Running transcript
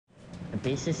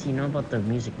bassist, you know about the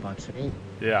music box, right?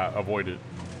 Yeah, avoid it.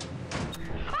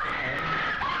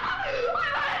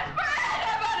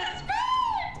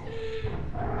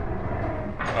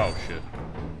 Oh shit.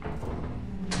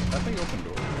 That thing open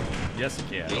door? Yes, it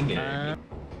can.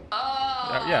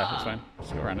 Yeah, it's fine.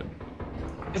 Just go around it.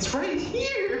 It's right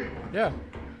here! Yeah.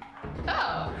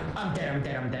 Oh! I'm dead, I'm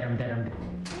dead, I'm dead, I'm dead, I'm dead.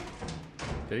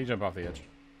 Did he jump off the edge?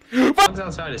 Bugs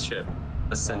outside his ship.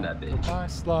 Let's send that bitch. I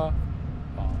sloth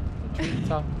on the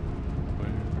treetop.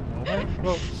 Where the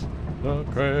ropes, the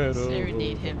cradle.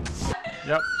 Serenade him.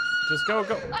 Yep. Just go,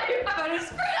 go.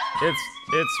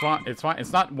 It's fine. It's fine.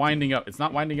 It's not winding up. It's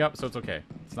not winding up, so it's okay.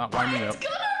 It's not winding up. It's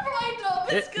gonna wind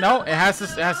up. It's gonna No, it has to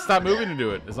stop moving to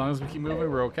do it. As long as we keep moving,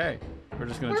 we're okay. We're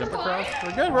just gonna jump across.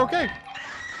 We're good. We're okay.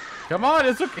 Come on,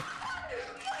 it's okay.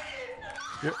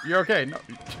 You're okay. No.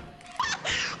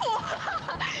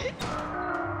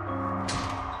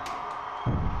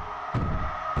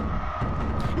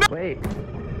 Wait,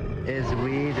 is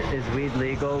weed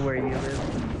legal where you live?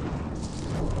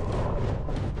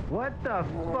 What the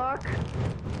fuck?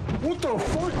 What the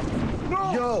fuck?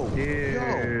 No!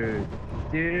 Yo!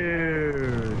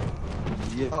 Dude.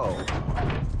 Yo.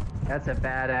 That's a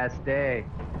badass day.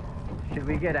 Should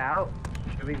we get out?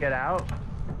 Should we get out?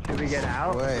 Should we get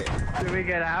out? Wait. Should we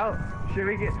get out? Should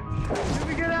we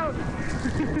get out?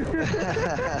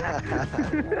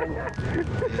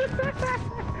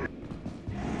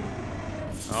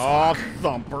 Oh,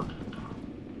 thumper.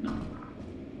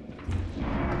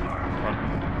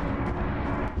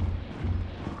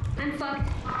 I'm fucked.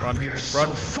 Run. We're so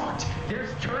fucked. There's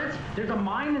turrets. There's a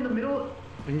mine in the middle.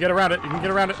 You can get around it. You can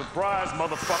get around it. Surprise,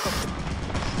 motherfucker.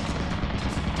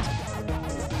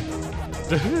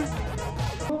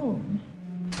 Oh.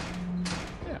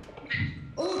 Yeah.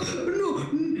 Oh no.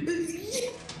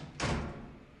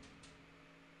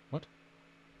 What?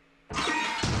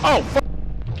 Oh, fuck.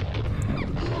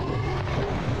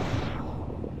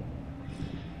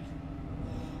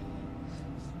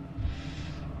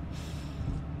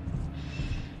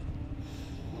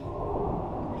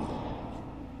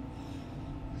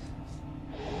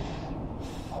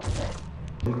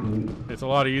 It's a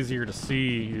lot easier to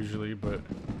see usually, but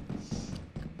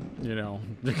you know,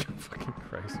 fucking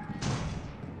Christ.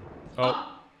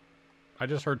 Oh, I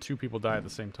just heard 2 people die at the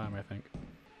same time, I think.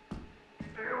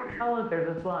 Oh look,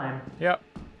 there's a slime. Yep.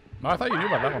 No, I thought you knew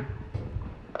about that one.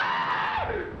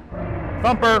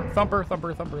 Thumper, thumper,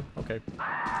 thumper, thumper. Okay.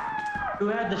 Who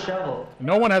had the shovel?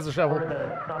 No one has a shovel. Or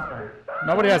the something?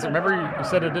 Nobody has it. Remember you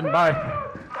said it didn't buy.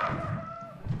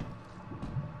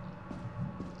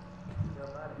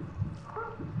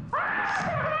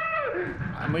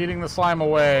 I'm leading the slime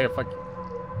away if I...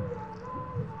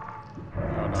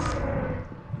 Oh, no.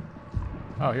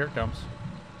 Oh, here it comes.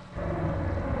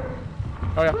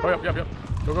 Oh, yeah. Oh, yep, yep, yep.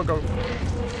 Go, go, go.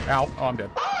 Ow. Oh, I'm dead.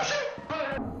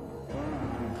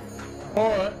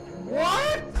 What?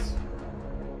 What?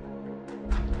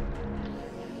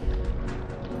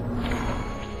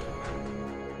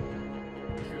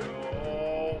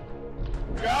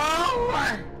 Go. Go!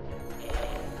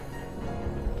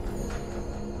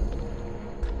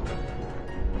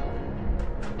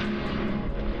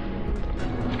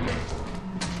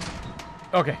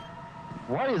 Okay.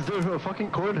 Why is there a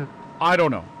fucking cord? I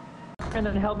don't know. And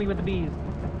then help me with the bees.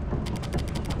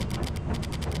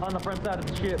 On the front side of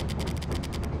the ship.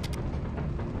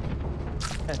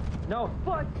 No,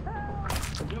 fuck!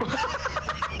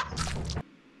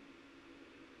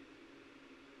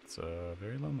 It's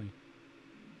very lonely.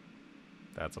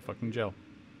 That's a fucking gel.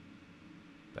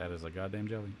 That is a goddamn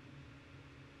jelly.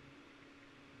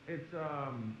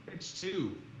 It's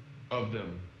 2 of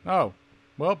them. Oh,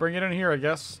 well, bring it in here, I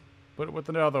guess. Put it with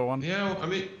the other one. Yeah, I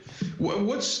mean,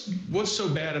 what's so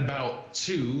bad about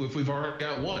 2 if we've already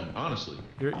got 1? Honestly,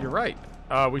 You're right.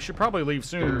 We should probably leave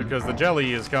soon because the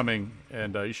jelly is coming,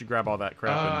 and you should grab all that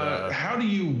crap. And, how do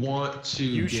you want to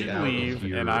you get should out leave, of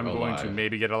here and I'm alive? going to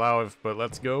maybe get alive, but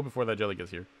let's go before that jelly gets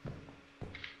here.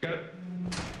 Got it.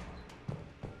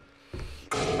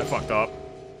 I fucked up.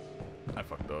 I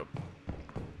fucked up.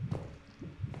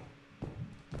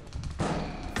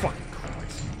 Fucking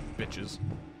Christ, bitches.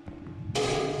 You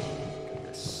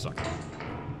guys suck.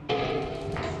 You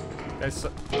guys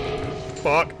suck.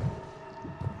 Fuck.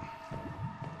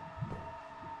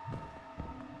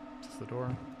 Is this the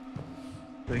door?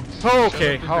 Thanks. Okay, Shut up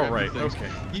and grab alright, your things.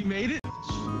 okay. You made it?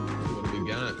 What do we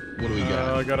got? What do we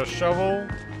got? I got a shovel,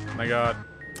 and I got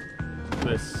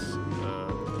this.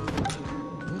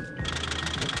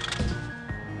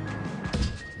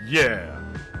 Yeah.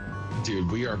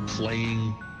 Dude, we are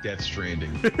playing Death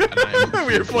Stranding. And I'm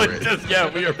We here are for playing it. this. Yeah,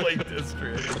 we are playing Death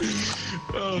Stranding.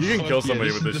 Oh, You can fuck kill yeah,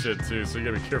 somebody with this shit too, so you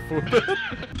gotta be careful with it.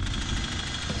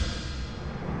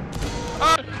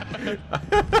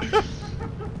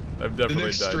 I've The definitely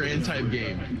next died. Strand type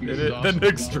game. This is The awesome.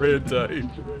 next Strand type.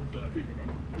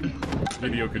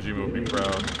 Hideo Kojima would be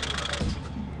proud.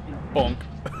 Bonk.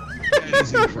 That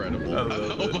is incredible. I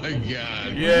love Oh it. my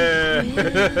god. Yeah.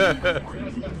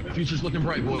 Future's looking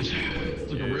bright, boys.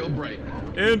 It's looking real bright.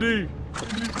 Andy,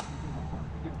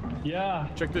 Yeah.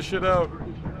 check this shit out.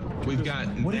 We've got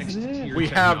next tier We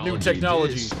have new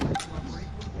technology. This-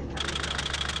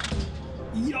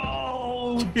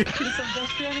 Yo! Get some Death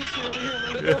Stranding shit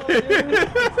over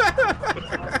here.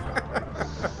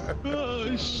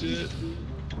 Oh shit.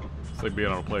 It's like being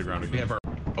on a playground We again. have our.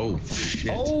 Oh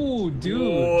shit. Oh, dude.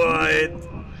 What?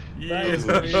 That is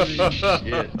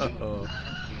Yeah.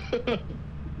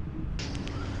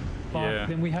 Fuck, Yeah.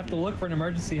 then we have to look for an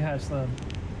emergency hatch then.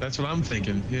 That's what I'm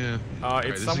thinking. Yeah. Alright,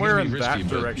 It's this is somewhere gonna in be that risky,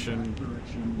 but- direction,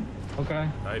 Okay.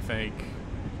 I think.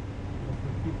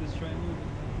 Keep this train moving.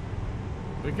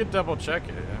 We could double check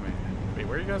it. I mean, wait,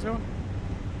 where are you guys going?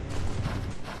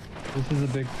 This is a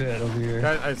big pit over here.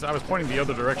 Guys, I was pointing the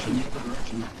other direction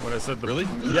when I said the. Really?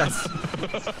 Yes.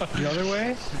 The other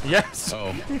way? Yes.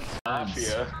 Oh.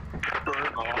 Mafia.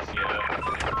 Burn Mafia.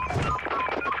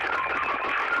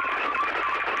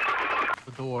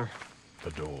 The door.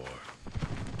 The door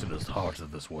to the heart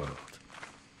of this world.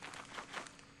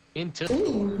 Into.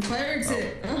 Ooh, fire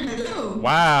exit. Oh, hello.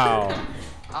 Wow.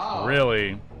 Oh.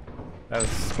 Really? That is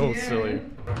so Yeah. silly.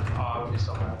 Oh, I would be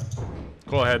so mad.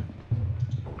 Go ahead.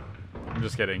 I'm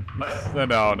just kidding. No,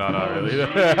 not really.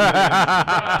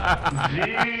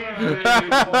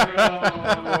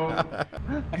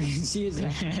 I can see his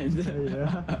hand.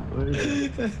 Yeah.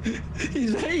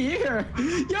 He's right here.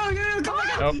 Yo, come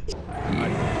back up.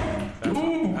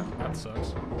 Nope. That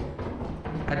sucks.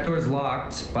 That door's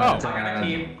locked, Oh. but I gotta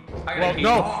keep. I Well,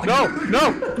 gotta keep.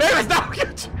 no! Maris, no!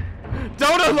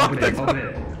 Don't unlock open the it, open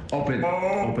it,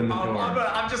 open the door.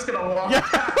 I'm just gonna walk.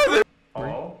 Yeah.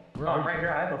 Oh, I'm right here.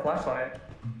 I have a flashlight.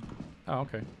 Oh,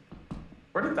 okay.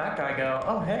 Where did that guy go?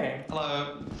 Oh, hey.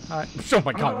 Hello. Hi. Oh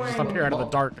my god, just up here out of the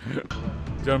dark.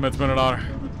 Gentlemen, it's been an honor.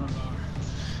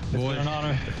 Boy, An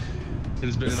honor. it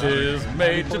has been This an honor. is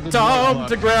Major Tom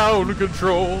to ground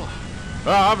control.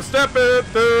 I'm stepping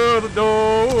through the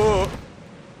door.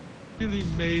 Really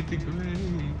made the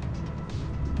grade.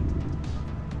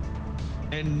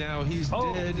 And now he's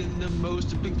dead in the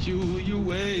most peculiar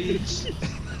ways.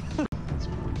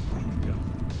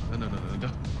 No,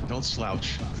 don't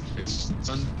slouch. It's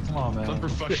Come on, man.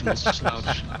 unprofessional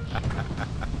slouch.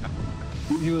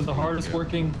 He was the hardest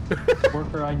working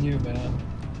worker I knew, man.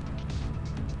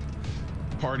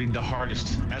 Partied the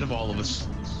hardest out of all of us.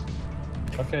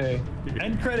 Okay.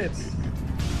 End credits.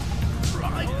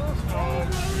 Right. Oh,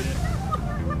 shit.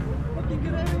 Fucking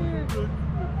get out of here.